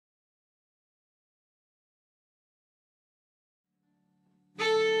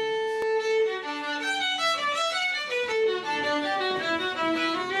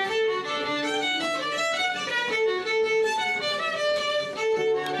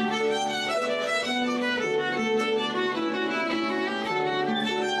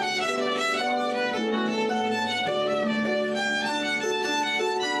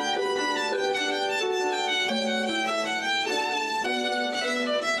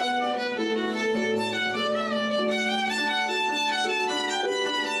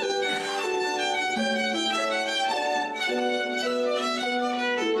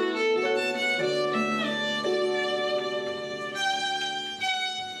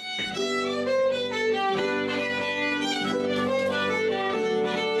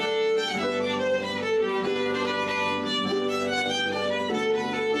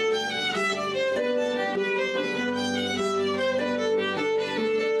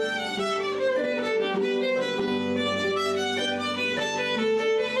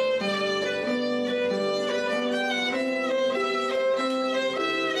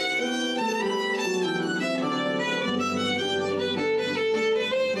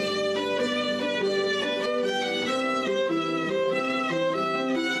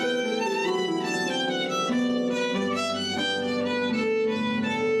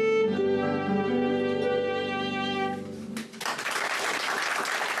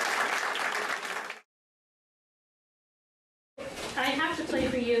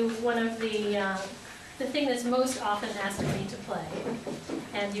One of the thing that's most often asked of me to play,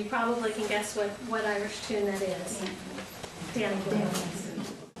 and you probably can guess what Irish tune that is. Danny Boyle.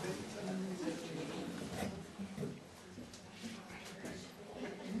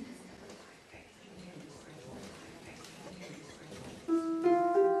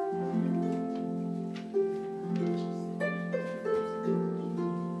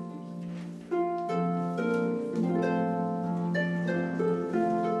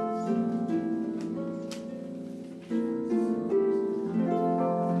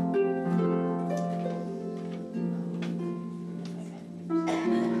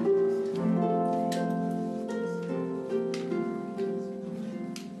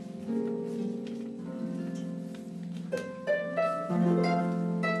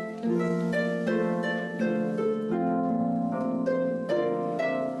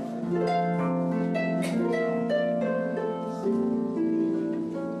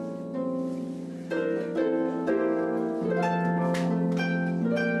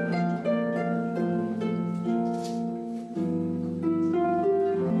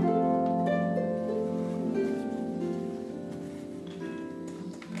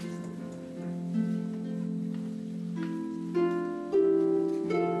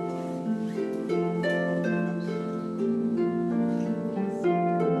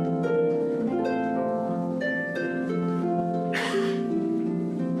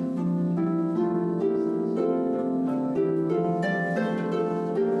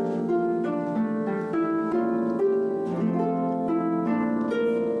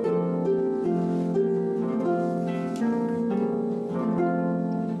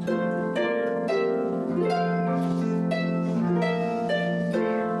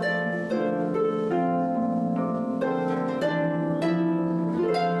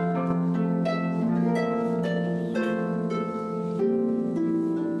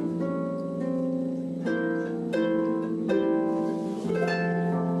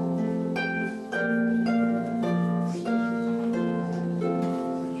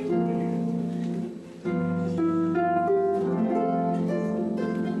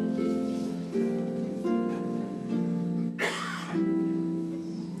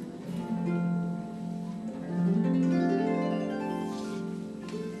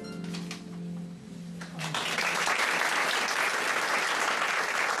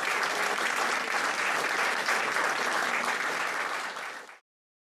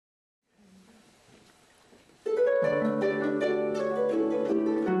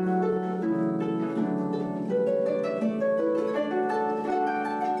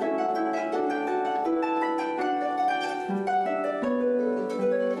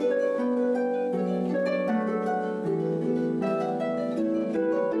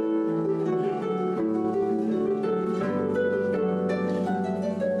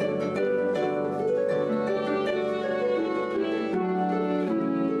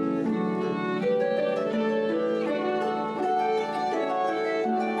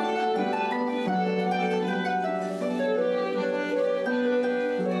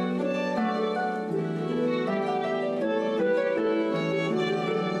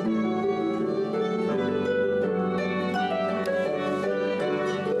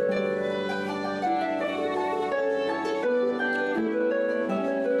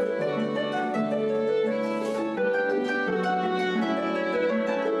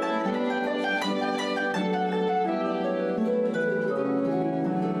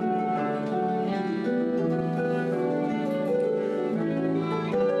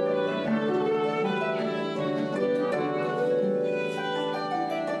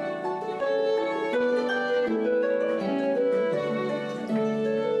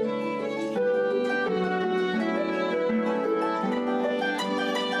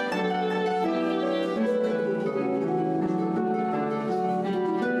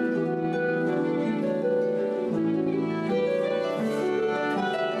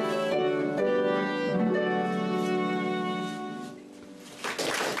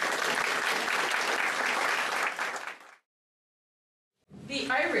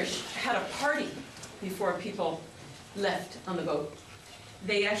 before people left on the boat.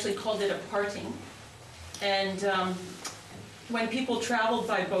 They actually called it a parting. And when people traveled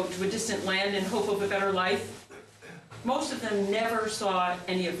by boat to a distant land in hope of a better life, most of them never saw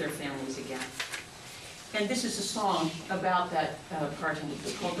any of their families again. And this is a song about that parting.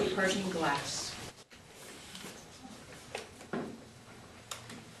 It's called The Parting Glass.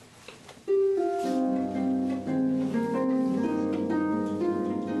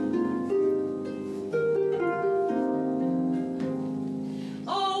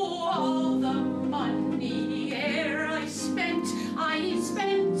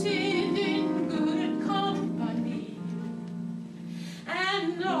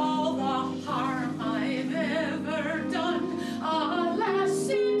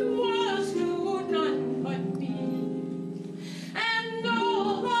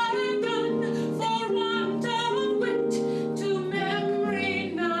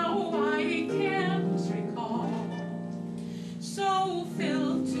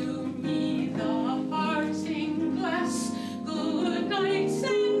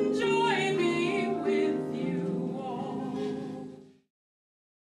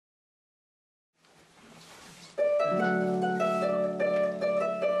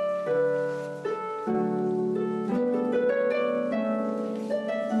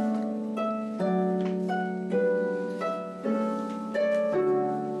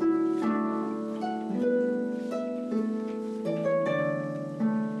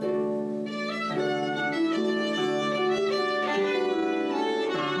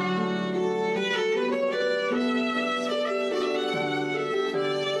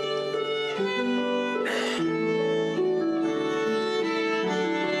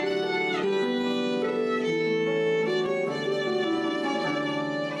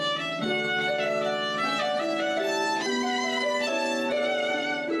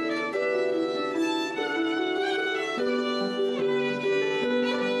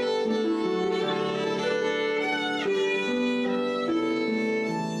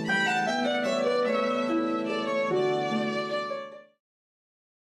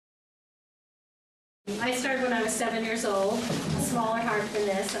 I started when I was 7 years old, a smaller harp than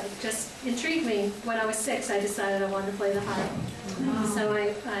this. It just intrigued me. When I was 6, I decided I wanted to play the harp. Wow.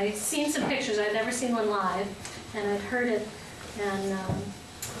 So I seen some pictures. I'd never seen one live, and I'd heard it. And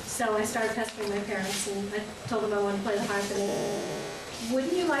so I started pestering my parents, and I told them I wanted to play the harp. And they,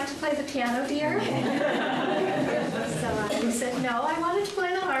 wouldn't you like to play the piano, dear? So I said, no, I wanted to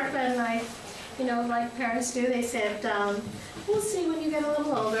play the harp. And I, you know, like parents do, they said, we'll see when you get a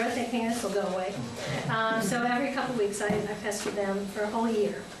little older, thinking this will go away. So every couple of weeks I pestered them for a whole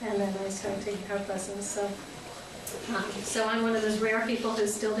year, and then I started taking harp lessons. So I'm one of those rare people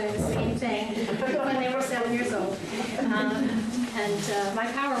who's still doing the same thing when they were 7 years old. And my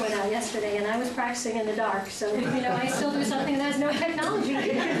power went out yesterday, and I was practicing in the dark, so you know I still do something that has no technology.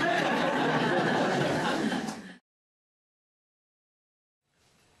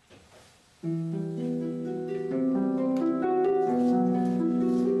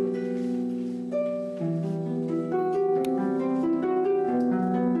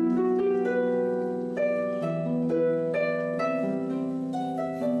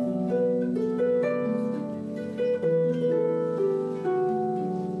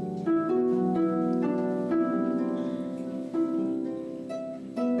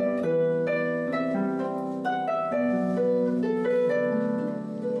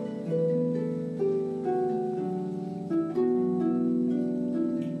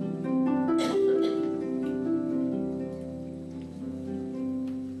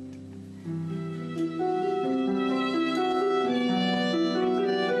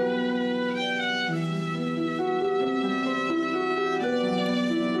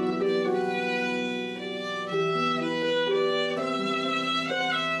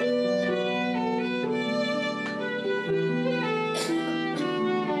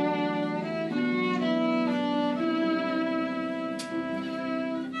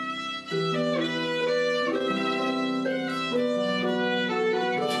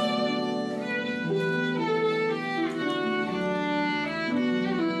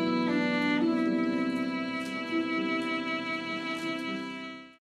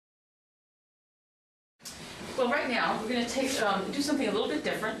 Well, right now, we're going to do something a little bit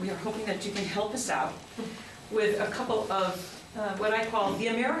different. We are hoping that you can help us out with a couple of what I call the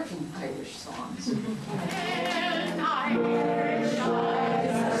American Irish songs. And Irish eyes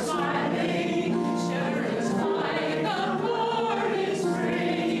are smiling, sure it's like a morning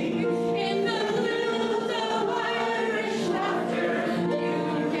spring. In the lilt of Irish laughter,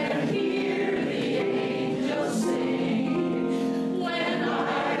 you can hear the angels sing. When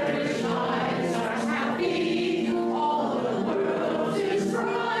Irish eyes are happy,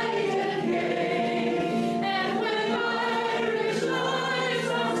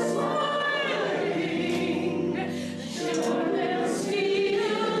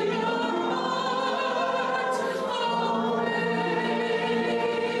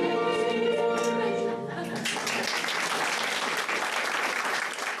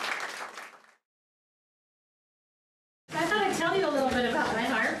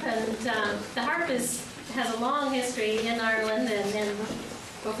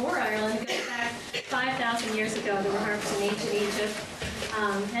 before Ireland. It goes back 5,000 years ago. There were harps in ancient Egypt.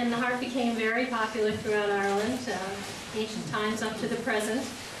 And the harp became very popular throughout Ireland, ancient times up to the present.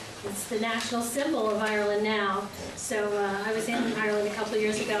 It's the national symbol of Ireland now. So I was in Ireland a couple of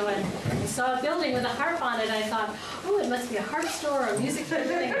years ago and I saw a building with a harp on it. I thought, oh, it must be a harp store or a music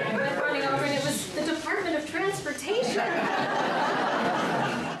building. And I went running over and it was the Department of Transportation.